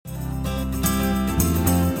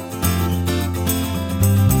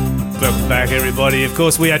Welcome back, everybody. Of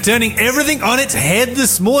course, we are turning everything on its head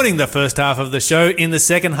this morning. The first half of the show in the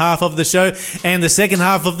second half of the show, and the second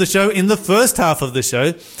half of the show in the first half of the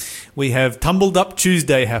show. We have Tumbled Up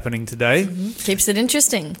Tuesday happening today. Mm-hmm. Keeps it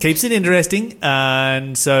interesting. Keeps it interesting.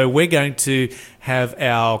 And so we're going to have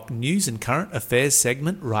our news and current affairs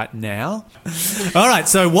segment right now. All right,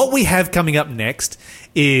 so what we have coming up next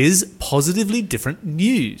is Positively Different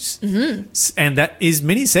News. Mm-hmm. And that is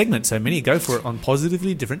mini segment, so mini, go for it on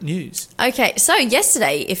Positively Different News. Okay, so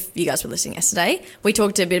yesterday, if you guys were listening yesterday, we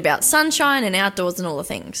talked a bit about sunshine and outdoors and all the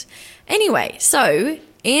things. Anyway, so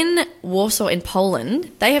in Warsaw in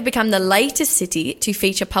Poland, they have become the latest city to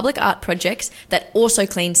feature public art projects that also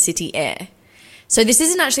clean city air. So this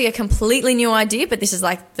isn't actually a completely new idea, but this is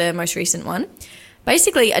like the most recent one.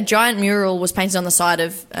 Basically, a giant mural was painted on the side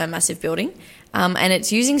of a massive building, and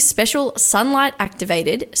it's using special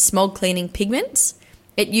sunlight-activated smog-cleaning pigments.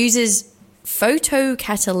 It uses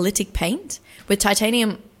photocatalytic paint with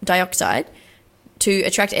titanium dioxide to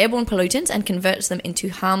attract airborne pollutants and converts them into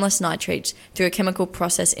harmless nitrates through a chemical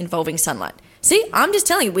process involving sunlight. See, I'm just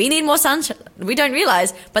telling you, we need more sunshine. We don't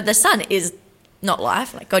realise, but the sun is not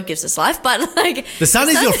life. Like, God gives us life, but like... The sun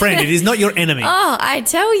is your friend. It is not your enemy. Oh, I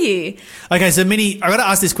tell you. Okay, so Minnie, I got to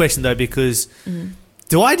ask this question, though, because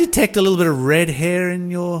do I detect a little bit of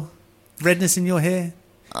redness in your hair?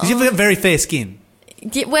 Because you've got very fair skin.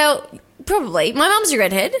 Yeah, well, probably. My mum's a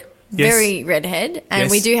redhead. Yes. Very redhead. And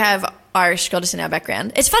Yes. we do have Irish Scottish in our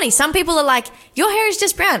background. It's funny. Some people are like, your hair is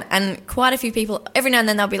just brown. And quite a few people, every now and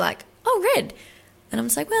then they'll be like, oh, red. And I'm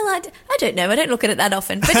just like, well, I don't know. I don't look at it that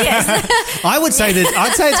often. But yes. I'd say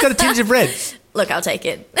it's got a tinge of red. Look, I'll take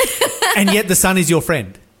it. And yet the sun is your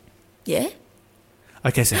friend. Yeah.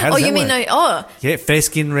 Okay, so how does that you mean work? Yeah, fair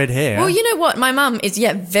skin, red hair. Well, you know what? My mum is,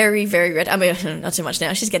 very, very red. I mean, not too much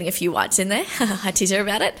now. She's getting a few whites in there. I tease her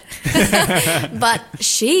about it. But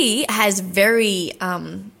she has very,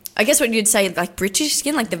 I guess what you'd say, like British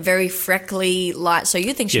skin, like the very freckly, light. So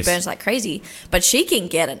you think she Yes. burns like crazy. But she can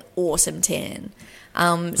get an awesome tan.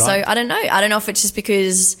 Right. So I don't know. I don't know if it's just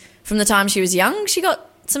because from the time she was young, she got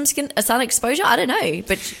some sun exposure. I don't know.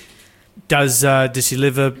 But Does she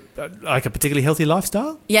live a particularly healthy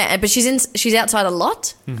lifestyle? yeah, but she's outside a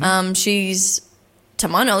lot. Mm-hmm. She's, to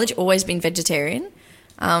my knowledge, always been vegetarian.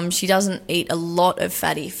 She doesn't eat a lot of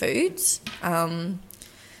fatty foods.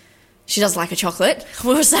 She does like a chocolate.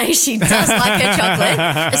 We'll say she does like her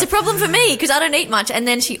chocolate. It's a problem for me because I don't eat much, and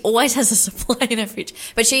then she always has a supply in her fridge.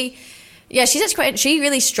 But she's actually she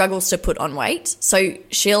really struggles to put on weight, so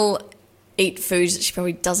she'll eat foods that she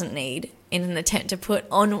probably doesn't need in an attempt to put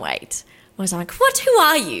on weight. Whereas I'm like, what? Who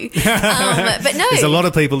are you? But no. There's a lot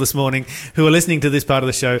of people this morning who are listening to this part of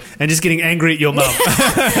the show and just getting angry at your mum.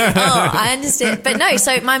 Oh, I understand. But no,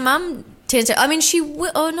 so my mum tends to, I mean,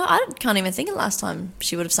 I can't even think of the last time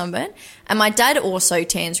she would have sunburned. And my dad also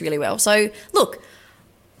tans really well. So, look,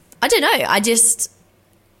 I don't know. I just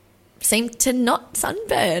seem to not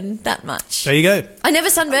sunburn that much. There you go. I never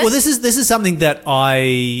sunburn. Well, this is something that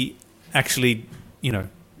I actually,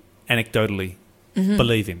 anecdotally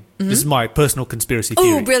believe in. Mm-hmm. This is my personal conspiracy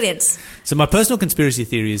theory. Oh, brilliant. So my personal conspiracy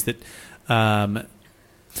theory is that,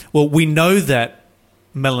 we know that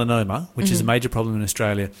melanoma, which is a major problem in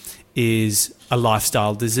Australia, is a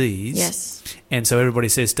lifestyle disease. Yes. And so everybody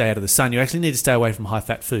says stay out of the sun. You actually need to stay away from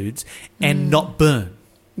high-fat foods and not burn.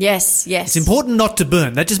 Yes. It's important not to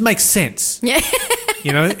burn. That just makes sense. Yeah.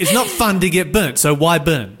 It's not fun to get burnt, so why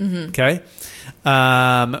burn? Mm-hmm. Okay?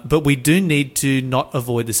 But we do need to not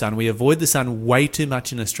avoid the sun. We avoid the sun way too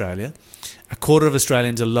much in Australia. A quarter of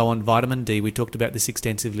Australians are low on vitamin D. We talked about this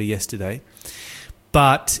extensively yesterday.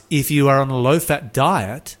 But if you are on a low-fat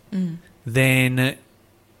diet, then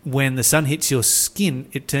when the sun hits your skin,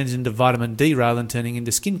 it turns into vitamin D rather than turning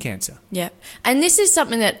into skin cancer. Yeah. And this is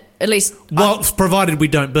something that at least... provided we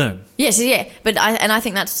don't burn. Yes, yeah. But I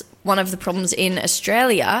think that's one of the problems in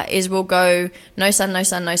Australia is we'll go no sun, no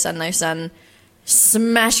sun, no sun, no sun,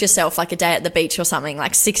 smash yourself like a day at the beach or something,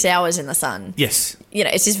 like 6 hours in the sun. Yes.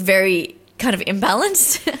 It's just very kind of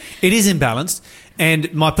imbalanced. It is imbalanced.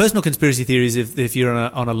 And my personal conspiracy theory is if you're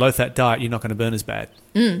on a low-fat diet, you're not going to burn as bad.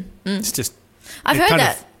 It's just... I've heard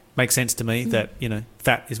that. Makes sense to me that,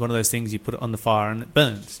 fat is one of those things you put it on the fire and it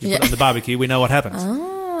burns. You put it on the barbecue, we know what happens.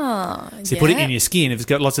 Oh, so you put it in your skin. If it's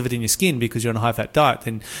got lots of it in your skin because you're on a high-fat diet,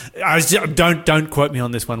 then don't quote me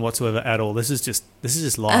on this one whatsoever at all. This is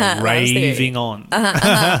just like raving on. No,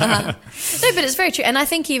 but it's very true. And I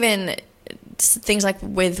think even things like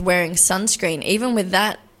with wearing sunscreen, even with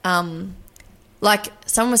that, Like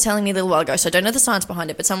someone was telling me a little while ago, so I don't know the science behind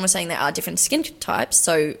it, but someone was saying there are different skin types.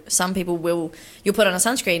 So some people you'll put on a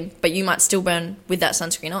sunscreen, but you might still burn with that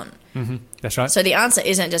sunscreen on. Mm-hmm. That's right. So the answer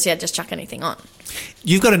isn't just chuck anything on.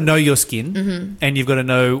 You've got to know your skin, and you've got to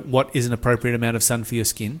know what is an appropriate amount of sun for your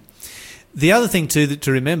skin. The other thing too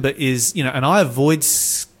to remember is, and I avoid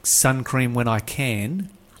sun cream when I can.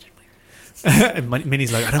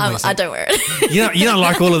 Minnie's like, I don't wear it. You don't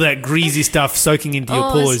like all of that greasy stuff soaking into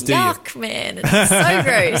your pores, do yuck, you? Man. It's so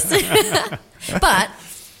gross. But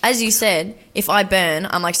as you said, if I burn,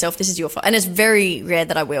 I'm like, Steph, this is your fault. And it's very rare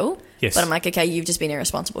that I will. Yes. But I'm like, okay, you've just been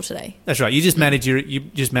irresponsible today. That's right. You just manage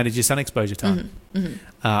your sun exposure time.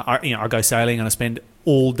 I go sailing and I spend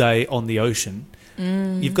all day on the ocean.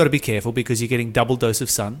 You've got to be careful because you're getting double dose of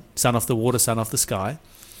sun off the water, sun off the sky.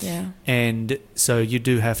 Yeah. And so you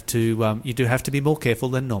do have to be more careful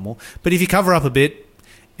than normal. But if you cover up a bit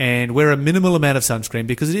and wear a minimal amount of sunscreen,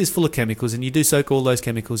 because it is full of chemicals, and you do soak all those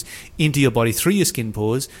chemicals into your body through your skin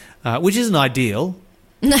pores, which isn't ideal.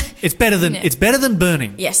 It's better than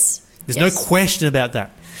burning. Yes. There's no question about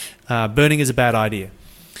that. Burning is a bad idea.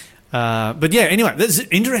 But yeah, anyway, that's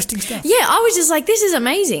interesting stuff. Yeah, I was just like, this is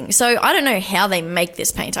amazing. So I don't know how they make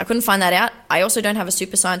this paint. I couldn't find that out. I also don't have a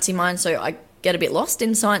super sciencey mind, so I get a bit lost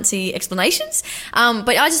in sciencey explanations. But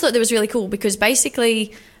I just thought that was really cool because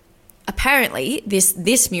basically, apparently,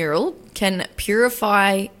 this mural can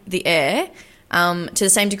purify the air to the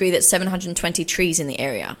same degree that 720 trees in the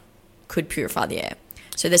area could purify the air.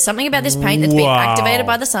 So there's something about this paint that's being activated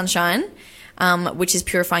by the sunshine, which is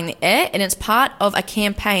purifying the air, and it's part of a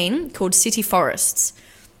campaign called City Forests.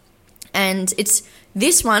 And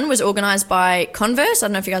this one was organised by Converse. I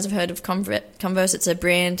don't know if you guys have heard of Converse. It's a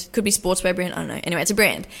brand, could be sportswear brand, I don't know. Anyway, it's a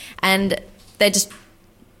brand. And they're just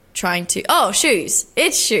trying to... Oh, shoes.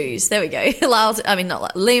 It's shoes. There we go.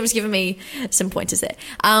 Liam's given me some pointers there.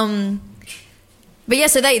 But yeah,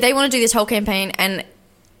 so they want to do this whole campaign, and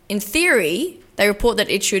in theory, they report that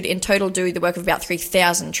it should in total do the work of about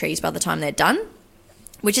 3,000 trees by the time they're done,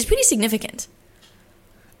 which is pretty significant.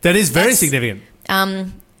 That is very significant.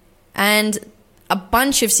 And a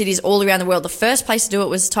bunch of cities all around the world. The first place to do it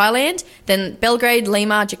was Thailand, then Belgrade,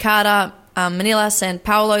 Lima, Jakarta, Manila, Sao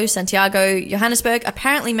Paulo, Santiago, Johannesburg,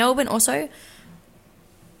 apparently Melbourne also,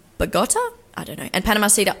 Bogota? I don't know. And Panama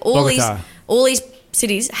City. All these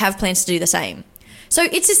cities have plans to do the same. So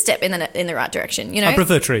it's a step in the right direction, I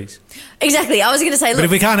prefer trees. Exactly. I was going to say, look. But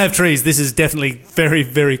if we can't have trees, this is definitely very,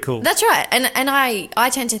 very cool. That's right. And I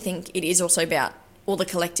tend to think it is also about all the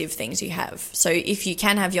collective things you have. So if you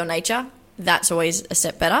can have your nature, that's always a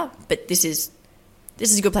step better. But this is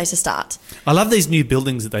a good place to start. I love these new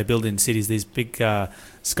buildings that they build in cities, these big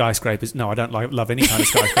skyscrapers. No, I don't love any kind of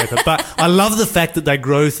skyscraper, but I love the fact that they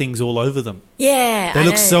grow things all over them. Yeah, they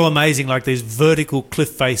look so amazing, like these vertical cliff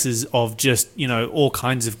faces of just, all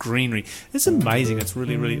kinds of greenery. It's amazing. It's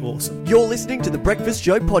really, really awesome. You're listening to the Breakfast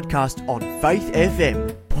Show podcast on Faith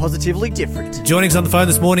FM. Positively different. Joining us on the phone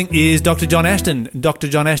this morning is Dr. John Ashton. Dr.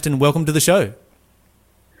 John Ashton, welcome to the show.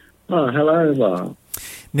 Oh, hello.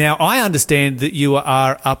 Now, I understand that you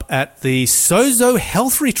are up at the Sozo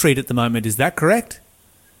Health Retreat at the moment. Is that correct?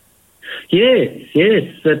 Yes,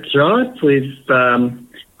 that's right. We've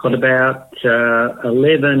got about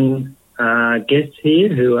 11 guests here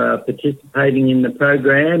who are participating in the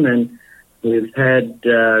program, and we've had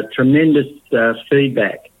tremendous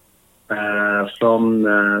feedback from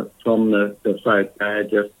the folk. They're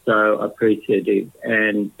just so appreciative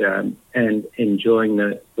and enjoying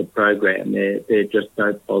the program. They're just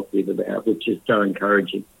so positive about, which is so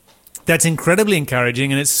encouraging. That's incredibly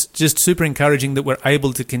encouraging, and it's just super encouraging that we're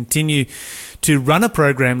able to continue to run a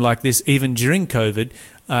program like this even during COVID.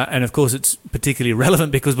 And of course, it's particularly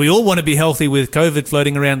relevant because we all want to be healthy with COVID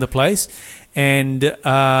floating around the place. And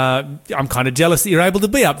I'm kind of jealous that you're able to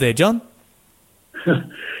be up there, John.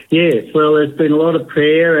 Yes, well, there's been a lot of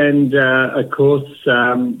prayer, and of course,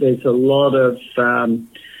 there's a lot of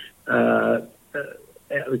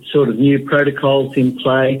sort of new protocols in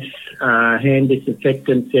place, hand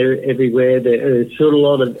disinfectants everywhere. There's sort of a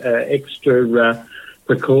lot of extra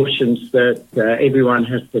precautions that everyone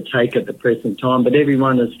has to take at the present time, but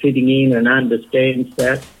everyone is fitting in and understands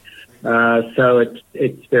that. So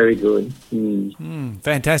it's very good.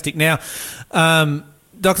 Fantastic. Now,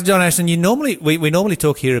 Dr. John Ashton, we normally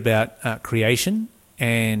talk here about creation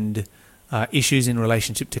and issues in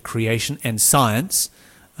relationship to creation and science,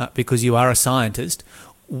 because you are a scientist.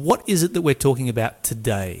 What is it that we're talking about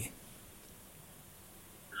today?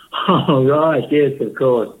 Oh, right. Yes, of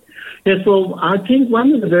course. Yes, well, I think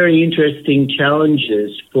one of the very interesting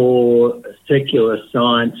challenges for secular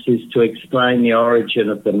science is to explain the origin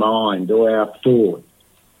of the mind or our thoughts.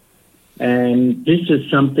 And this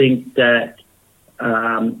is something that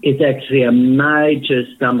is actually a major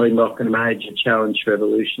stumbling block and a major challenge for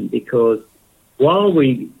evolution, because while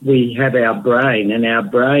we have our brain, and our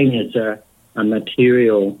brain is a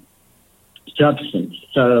material substance,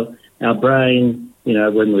 so our brain,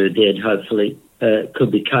 when we're dead, hopefully,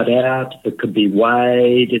 could be cut out, it could be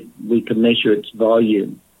weighed, we can measure its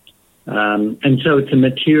volume. And so it's a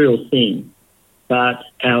material thing. But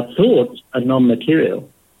our thoughts are non-material.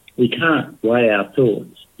 We can't weigh our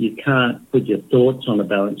thoughts. You can't put your thoughts on a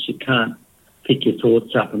balance. You can't pick your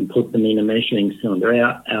thoughts up and put them in a measuring cylinder.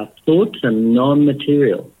 Our thoughts are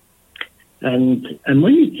non-material. And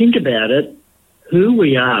when you think about it, who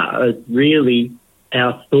we are is really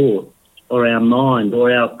our thoughts or our mind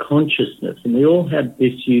or our consciousness. And we all have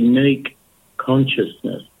this unique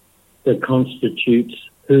consciousness that constitutes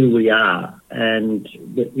who we are. And,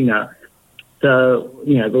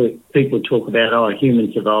 people talk about,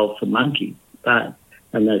 humans evolved from monkeys.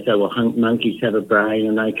 And they say, monkeys have a brain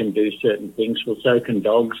and they can do certain things. Well, so can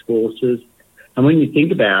dogs, horses. And when you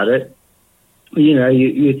think about it,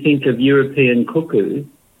 you think of European cuckoos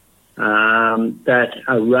that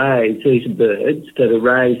are raised, these are birds that are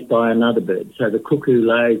raised by another bird. So the cuckoo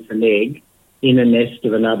lays an egg in a nest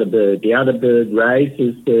of another bird. The other bird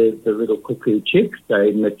raises the little cuckoo chicks.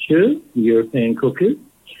 They mature, the European cuckoo,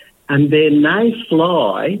 and then they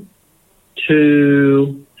fly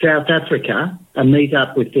to South Africa and meet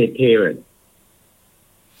up with their parents.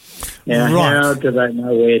 Now, Right. How do they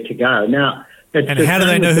know where to go? Now, And how do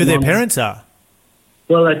they know who their parents are?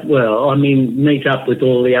 Well, meet up with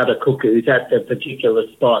all the other cuckoos at the particular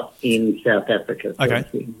spot in South Africa. sort of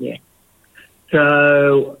thing, yeah.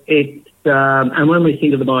 So it's, and when we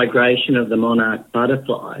think of the migration of the monarch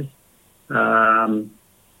butterflies,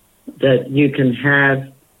 that you can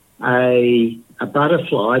have a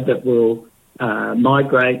butterfly that will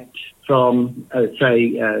migrate from,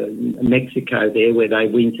 Mexico there where they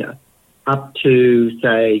winter, up to,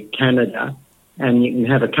 say, Canada, and you can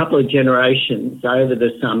have a couple of generations over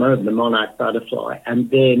the summer of the monarch butterfly, and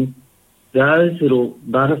then those little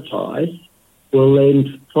butterflies will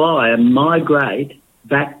then fly and migrate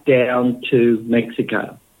back down to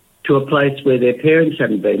Mexico, to a place where their parents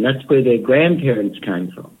haven't been. That's where their grandparents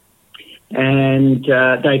came from. And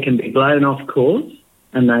they can be blown off course,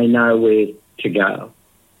 and they know where to go.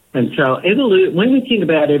 And so when we think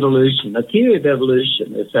about evolution, the theory of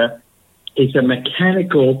evolution is a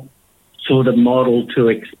mechanical sort of model to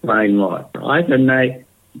explain life, right? And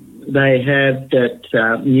they have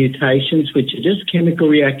that mutations, which are just chemical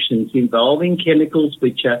reactions involving chemicals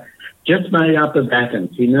which are just made up of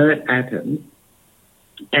atoms, inert atoms.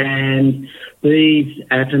 And these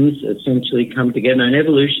atoms essentially come together, and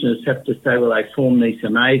evolutionists have to say, well, they form this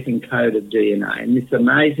amazing code of DNA. And this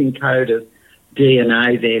amazing code of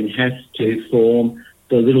DNA then has to form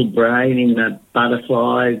the little brain in the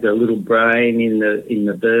butterfly, the little brain in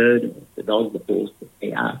the bird, the dog, the horse,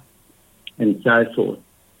 the cow, and so forth.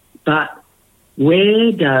 But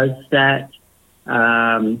where does that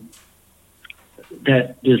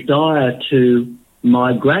desire to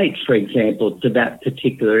migrate, for example, to that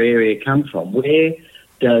particular area come from? Where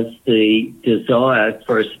does the desire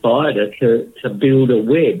for a spider to build a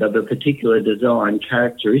web of a particular design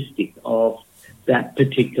characteristic of that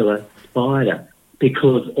particular spider?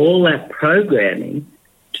 Because all that programming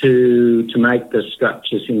to make the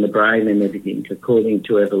structures in the brain and everything, according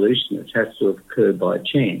to evolutionists, has to occur by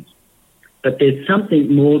chance. But there's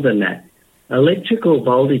something more than that. Electrical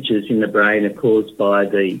voltages in the brain are caused by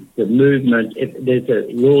the movement.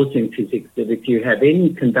 There's laws in physics that if you have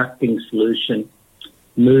any conducting solution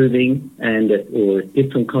moving or at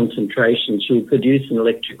different concentrations, you'll produce an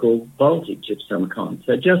electrical voltage of some kind.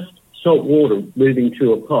 So just salt water moving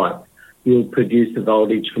through a pipe, you'll produce a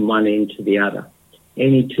voltage from one end to the other.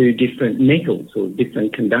 Any two different metals or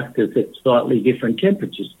different conductors at slightly different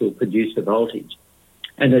temperatures will produce a voltage.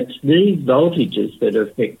 And it's these voltages that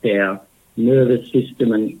affect our nervous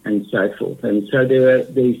system and so forth. And so there are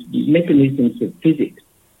these mechanisms of physics.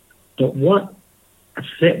 But what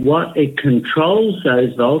it controls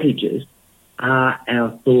those voltages are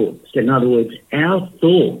our thoughts. In other words, our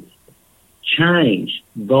thoughts change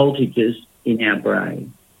voltages in our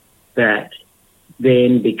brain that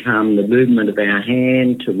then become the movement of our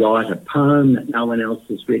hand to write a poem that no one else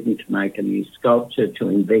has written, to make a new sculpture, to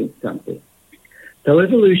invent something. So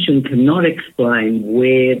evolution cannot explain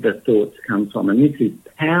where the thoughts come from, and this is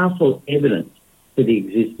powerful evidence for the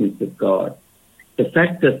existence of God. The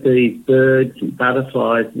fact that these birds and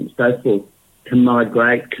butterflies and so forth can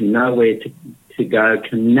migrate, can know where to go,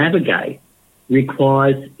 can navigate,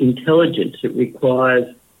 requires intelligence. It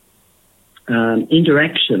requires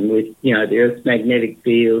interaction with, the Earth's magnetic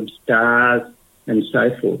field, stars, and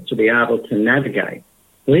so forth to be able to navigate.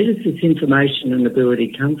 Where does this information and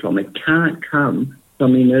ability come from? It can't come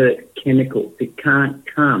from inert chemicals. It can't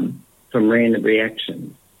come from random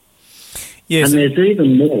reactions. Yes. And there's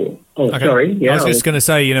even more. Oh, Okay. sorry. Yeah, I was just going to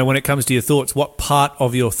say, when it comes to your thoughts, what part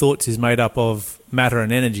of your thoughts is made up of matter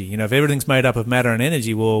and energy? If everything's made up of matter and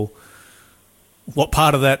energy, well, what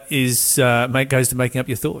part of that is goes to making up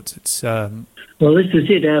your thoughts? It's Well, this is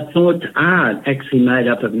it. Our thoughts aren't actually made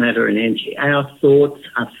up of matter and energy. Our thoughts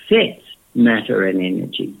affect matter and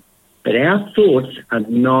energy. But our thoughts are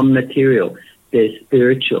non-material. They're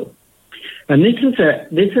spiritual. And this is a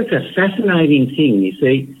fascinating thing, you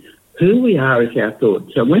see. Who we are is our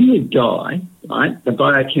thoughts. So when we die, right, the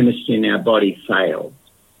biochemistry in our body fails.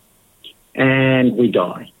 And we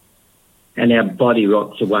die. And our body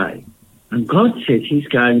rots away. And God says he's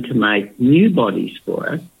going to make new bodies for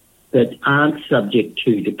us that aren't subject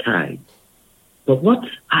to decay. But what's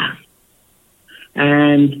us?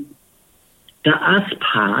 And the us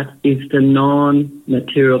part is the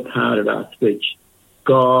non-material part of us, which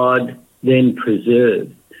God then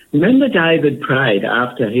preserves. Remember David prayed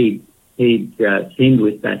after he'd sinned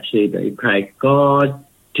with Bathsheba. He prayed, God,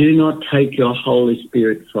 do not take your Holy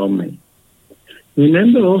Spirit from me.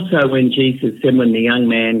 Remember also when Jesus said, when the young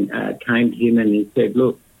man came to him and he said,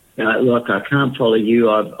 look, I can't follow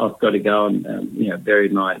you. I've got to go and bury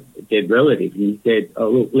my dead relative. And he said, oh,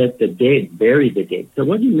 look, let the dead bury the dead. So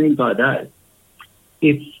what do you mean by that?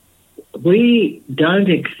 If we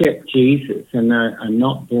don't accept Jesus and are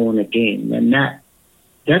not born again, then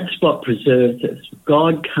that's what preserves us.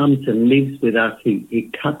 God comes and lives with us.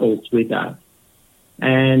 He couples with us.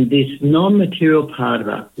 And this non-material part of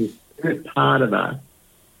us, this spirit part of us,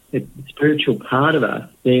 the spiritual part of us,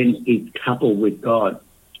 then is coupled with God.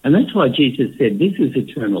 And that's why Jesus said, this is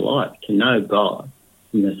eternal life, to know God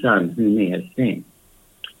and the Son whom he has sent.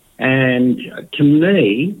 And to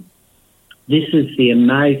me, this is the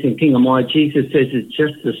amazing thing and why Jesus says it's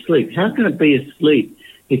just asleep. How can it be asleep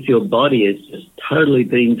if your body is just totally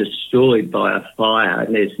being destroyed by a fire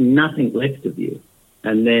and there's nothing left of you?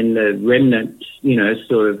 And then the remnant,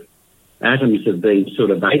 sort of atoms have been sort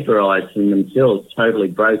of vaporized and themselves totally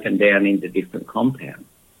broken down into different compounds.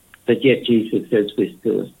 But yet Jesus says we're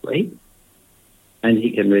still asleep and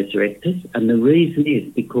he can resurrect us. And the reason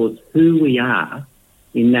is because who we are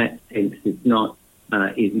in that sense is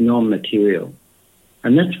non-material.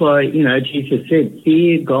 And that's why, Jesus said,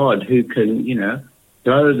 fear God who can,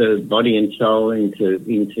 throw the body and soul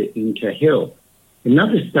into hell.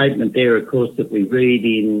 Another statement there, of course, that we read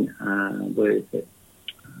in, where is it?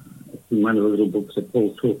 In one of the little books that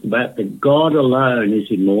Paul talks about, that God alone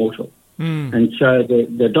is immortal. And so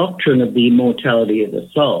the doctrine of the immortality of the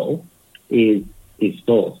soul is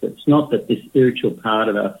false. It's not that the spiritual part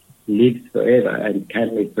of us lives forever and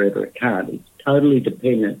can live forever. It can't. It's totally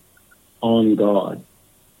dependent on God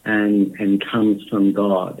and comes from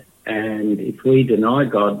God. And if we deny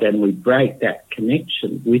God, then we break that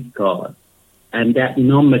connection with God. And that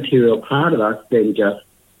non-material part of us then just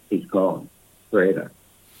is gone forever.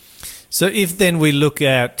 So if then we look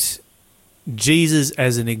at Jesus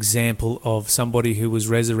as an example of somebody who was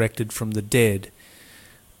resurrected from the dead,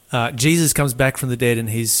 Jesus comes back from the dead and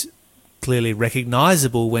he's clearly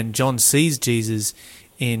recognizable when John sees Jesus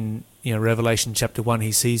in Revelation chapter 1.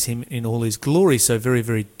 He sees him in all his glory, so very,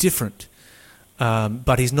 very different.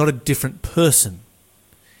 But he's not a different person.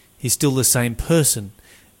 He's still the same person.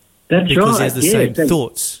 That's because right. he has the same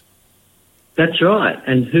thoughts. That's right.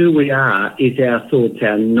 And who we are is our thoughts,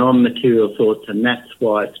 our non-material thoughts, and that's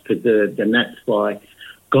why it's preserved. And that's why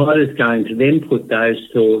God is going to then put those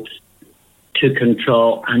thoughts to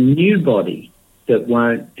control a new body that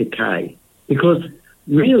won't decay. Because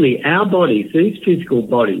really our bodies, these physical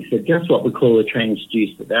bodies, are just what we call a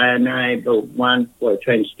transducer. They enable a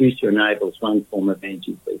transducer enables one form of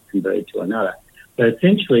energy to be converted to another. But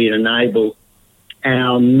essentially it enables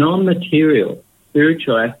our non-material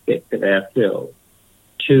spiritual aspect of ourselves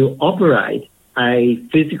to operate a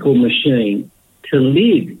physical machine to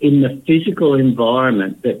live in the physical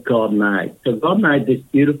environment that God made. So God made this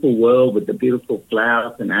beautiful world with the beautiful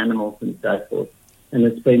flowers and animals and so forth, and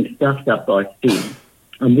it's been stuffed up by sin,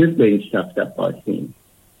 and we've been stuffed up by sin.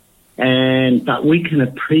 But we can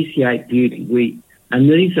appreciate beauty. And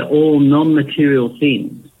these are all non-material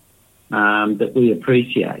things that we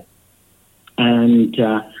appreciate.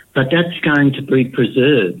 But that's going to be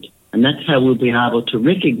preserved, and that's how we'll be able to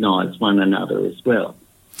recognise one another as well.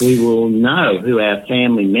 We will know who our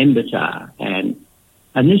family members are, and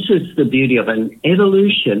this is the beauty of it. And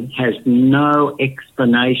evolution has no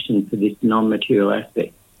explanation for this non-material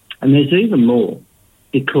aspect. And there's even more,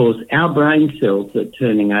 because our brain cells are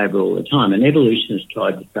turning over all the time. And evolutionists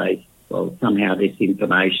tried to say, well, somehow this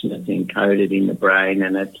information is encoded in the brain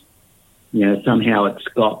and it's, somehow it's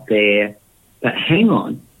got there. But hang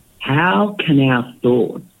on, how can our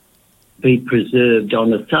thoughts be preserved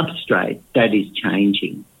on a substrate that is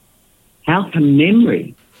changing? How can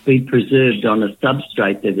memory be preserved on a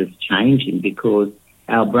substrate that is changing because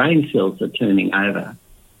our brain cells are turning over?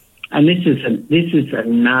 And this is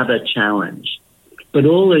another challenge. But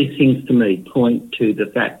all these things to me point to the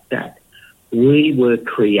fact that we were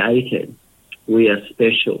created. We are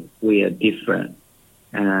special. We are different.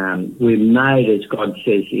 We're made, as God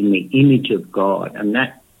says, in the image of God. And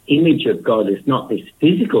that image of God is not this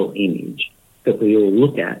physical image that we all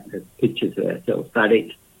look at as pictures of ourselves, but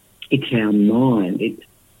it's our mind. It's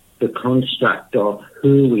the construct of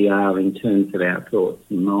who we are in terms of our thoughts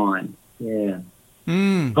and mind. Yeah.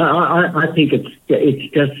 I think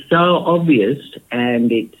it's just so obvious,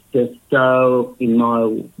 and it's just so, in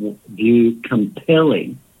my view,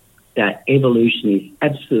 compelling that evolution is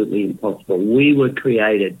absolutely impossible. We were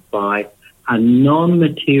created by a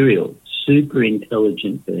non-material, super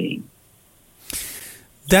intelligent being.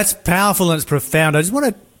 That's powerful and it's profound. I just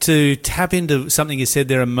wanted to tap into something you said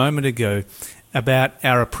there a moment ago about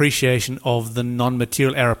our appreciation of the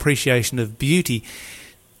non-material, our appreciation of beauty.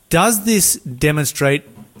 Does this demonstrate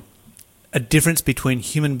a difference between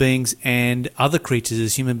human beings and other creatures,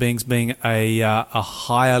 as human beings being a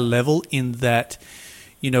higher level, in that,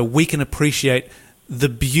 we can appreciate the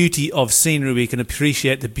beauty of scenery, we can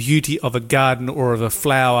appreciate the beauty of a garden or of a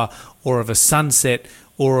flower or of a sunset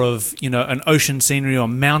or of, an ocean scenery or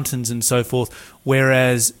mountains and so forth,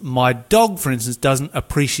 whereas my dog, for instance, doesn't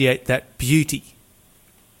appreciate that beauty?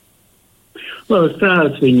 Well, as far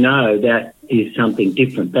as we know, that is something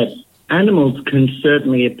different. But animals can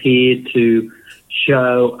certainly appear to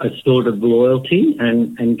show a sort of loyalty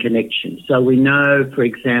and connection. So we know, for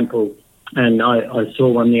example, and I saw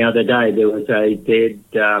one the other day, there was a dead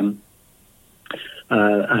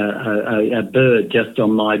a bird just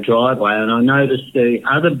on my driveway, and I noticed the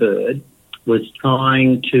other bird was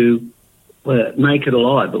trying to make it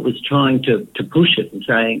alive, but was trying to push it and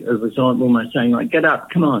saying, it was almost saying, like, get up,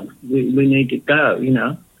 come on, we need to go,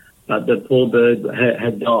 But the poor bird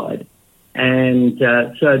had died. And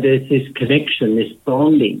so there's this connection, this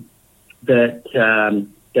bonding that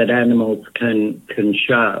animals can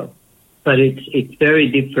show. But it's very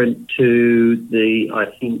different to the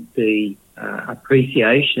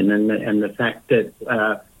appreciation and the fact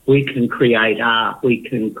that we can create art, we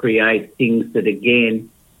can create things that again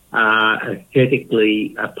are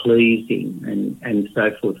aesthetically pleasing and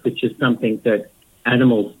so forth, which is something that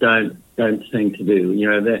animals don't seem to do.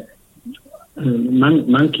 The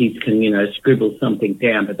monkeys can scribble something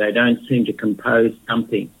down, but they don't seem to compose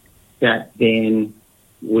something that then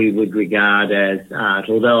we would regard as art.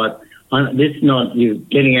 Although this is not you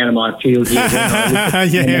getting out of my field here.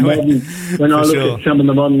 When I look at some of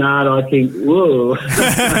the modern art, I think, whoa.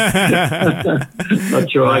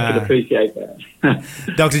 Not sure I could appreciate that.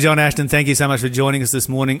 Dr. John Ashton, thank you so much for joining us this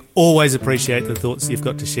morning. Always appreciate the thoughts you've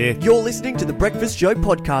got to share. You're listening to the Breakfast Show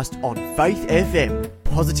podcast on Faith FM.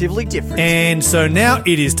 Positively different. And so now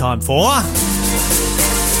it is time for...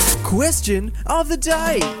 Question of the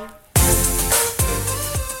day.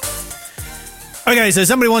 Okay, so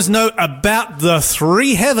somebody wants to know about the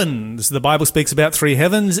three heavens. The Bible speaks about three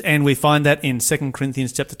heavens, and we find that in 2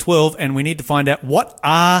 Corinthians chapter 12, and we need to find out, what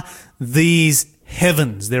are these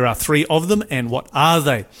heavens? There are three of them, and what are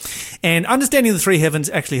they? And understanding the three heavens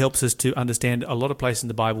actually helps us to understand a lot of places in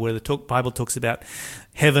the Bible where the Bible talks about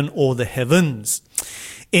heaven or the heavens.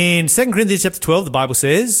 In 2 Corinthians chapter 12, the Bible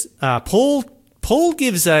says, Paul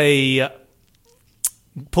gives a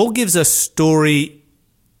story,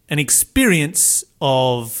 an experience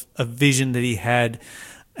of a vision that he had,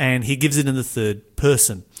 and he gives it in the third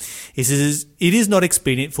person. He says, "It is not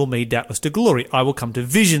expedient for me, doubtless, to glory. I will come to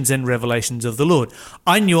visions and revelations of the Lord.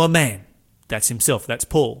 I knew a man," that's himself, that's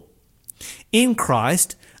Paul, "in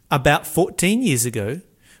Christ about 14 years ago,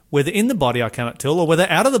 whether in the body I cannot tell, or whether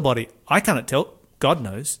out of the body I cannot tell, God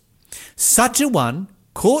knows, such a one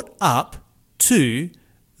caught up to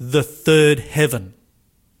the third heaven."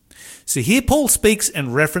 So here Paul speaks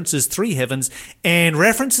and references three heavens, and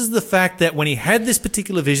references the fact that when he had this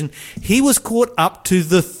particular vision, he was caught up to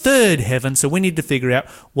the third heaven. So we need to figure out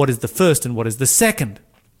what is the first and what is the second.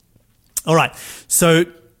 All right, so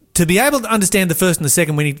to be able to understand the first and the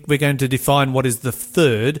second, we're going to define what is the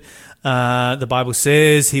third. The Bible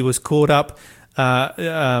says he was caught up.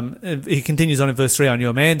 He continues on in verse 3, "I knew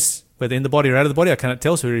a man whether in the body or out of the body, I cannot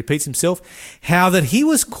tell, so he repeats himself, how that he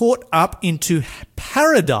was caught up into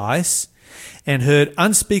paradise and heard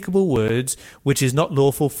unspeakable words, which is not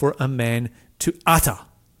lawful for a man to utter.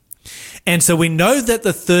 And so we know that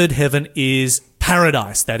the third heaven is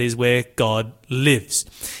paradise. That is where God lives.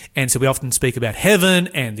 And so we often speak about heaven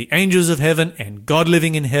and the angels of heaven and God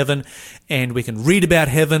living in heaven. And we can read about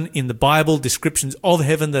heaven in the Bible, descriptions of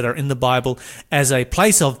heaven that are in the Bible as a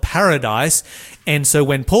place of paradise. And so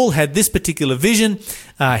when Paul had this particular vision,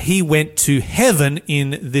 he went to heaven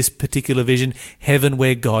in this particular vision, heaven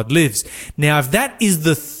where God lives. Now, if that is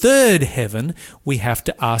the third heaven, we have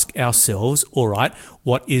to ask ourselves, all right,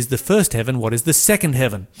 what is the first heaven? What is the second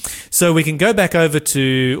heaven? So we can go back over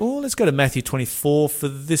to, let's go to Matthew 24 for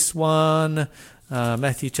this one.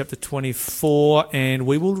 Matthew chapter 24, and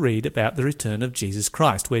we will read about the return of Jesus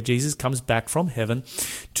Christ, where Jesus comes back from heaven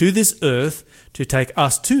to this earth to take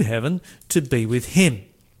us to heaven to be with him.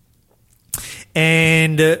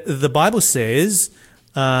 And the Bible says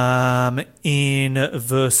in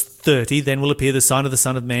verse 30, then will appear the sign of the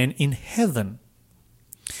Son of Man in heaven.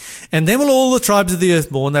 And then will all the tribes of the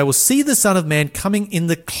earth mourn. They will see the Son of Man coming in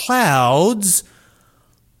the clouds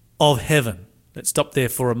of heaven. Let's stop there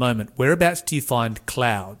for a moment. Whereabouts do you find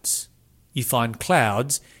clouds? You find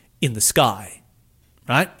clouds in the sky,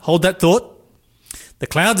 right? Hold that thought. The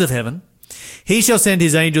clouds of heaven. He shall send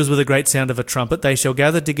his angels with a great sound of a trumpet. They shall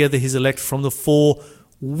gather together his elect from the four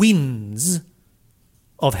winds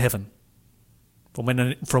of heaven,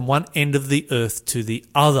 from one end of the earth to the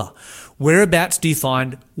other. Whereabouts do you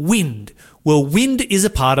find wind? Well, wind is a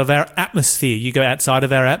part of our atmosphere. You go outside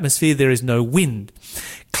of our atmosphere, there is no wind.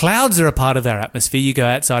 Clouds are a part of our atmosphere. You go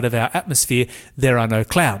outside of our atmosphere, there are no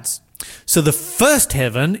clouds. So the first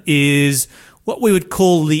heaven is what we would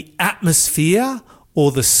call the atmosphere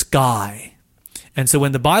or the sky. And so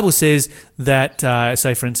when the Bible says that,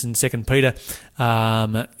 say for instance, 2 Peter,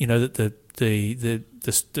 that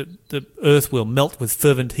the earth will melt with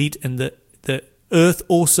fervent heat, and the earth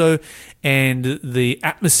also and the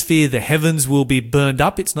atmosphere, the heavens will be burned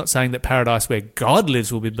up. It's not saying that paradise where God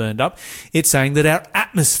lives will be burned up. It's saying that our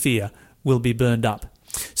atmosphere will be burned up.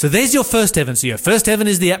 So there's your first heaven. So your first heaven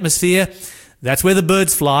is the atmosphere. That's where the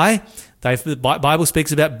birds fly. The Bible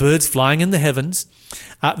speaks about birds flying in the heavens.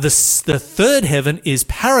 The third heaven is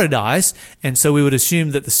paradise, and so we would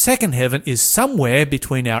assume that the second heaven is somewhere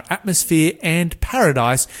between our atmosphere and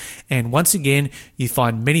paradise. And once again, you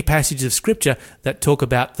find many passages of Scripture that talk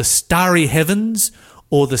about the starry heavens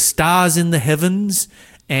or the stars in the heavens,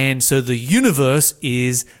 and so the universe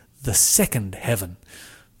is the second heaven.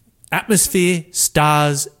 Atmosphere,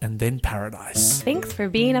 stars, and then paradise. Thanks for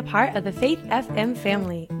being a part of the Faith FM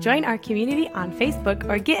family. Join our community on Facebook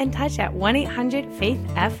or get in touch at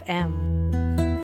 1-800-FAITH-FM.